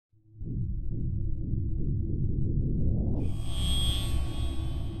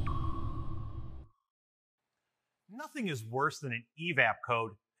Nothing is worse than an EVAP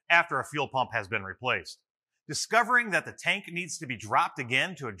code after a fuel pump has been replaced. Discovering that the tank needs to be dropped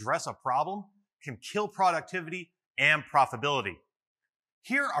again to address a problem can kill productivity and profitability.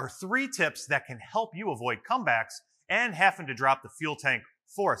 Here are 3 tips that can help you avoid comebacks and having to drop the fuel tank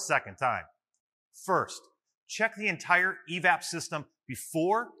for a second time. First, check the entire EVAP system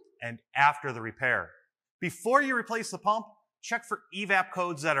before and after the repair. Before you replace the pump, check for EVAP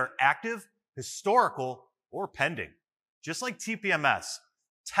codes that are active, historical, or pending. Just like TPMS,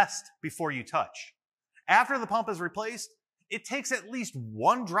 test before you touch. After the pump is replaced, it takes at least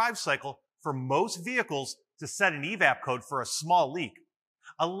 1 drive cycle for most vehicles to set an EVAP code for a small leak.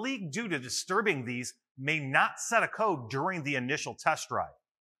 A leak due to disturbing these may not set a code during the initial test drive.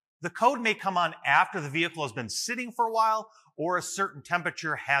 The code may come on after the vehicle has been sitting for a while or a certain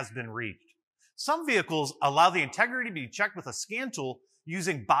temperature has been reached. Some vehicles allow the integrity to be checked with a scan tool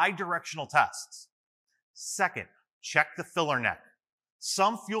using bidirectional tests. Second, check the filler neck.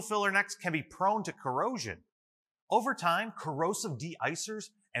 Some fuel filler necks can be prone to corrosion. Over time, corrosive de-icers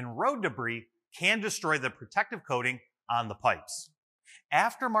and road debris can destroy the protective coating on the pipes.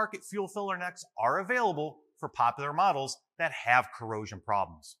 Aftermarket fuel filler necks are available for popular models that have corrosion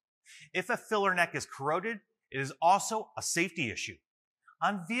problems. If a filler neck is corroded, it is also a safety issue.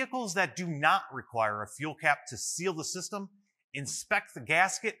 On vehicles that do not require a fuel cap to seal the system, inspect the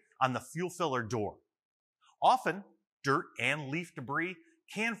gasket on the fuel filler door. Often, dirt and leaf debris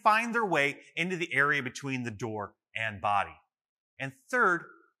can find their way into the area between the door and body. And third,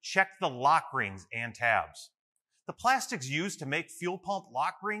 check the lock rings and tabs. The plastics used to make fuel pump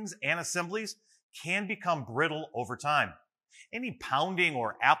lock rings and assemblies can become brittle over time. Any pounding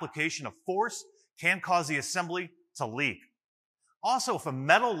or application of force can cause the assembly to leak. Also, if a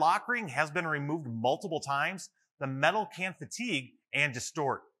metal lock ring has been removed multiple times, the metal can fatigue and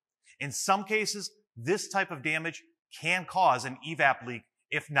distort. In some cases, this type of damage can cause an EVAP leak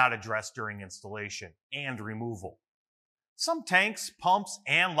if not addressed during installation and removal. Some tanks, pumps,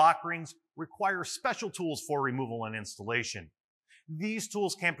 and lock rings require special tools for removal and installation. These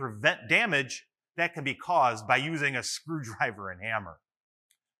tools can prevent damage that can be caused by using a screwdriver and hammer.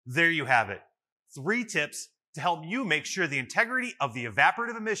 There you have it. 3 tips to help you make sure the integrity of the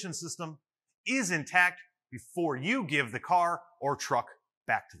evaporative emission system is intact before you give the car or truck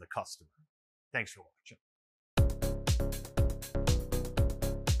back to the customer. Thanks for watching.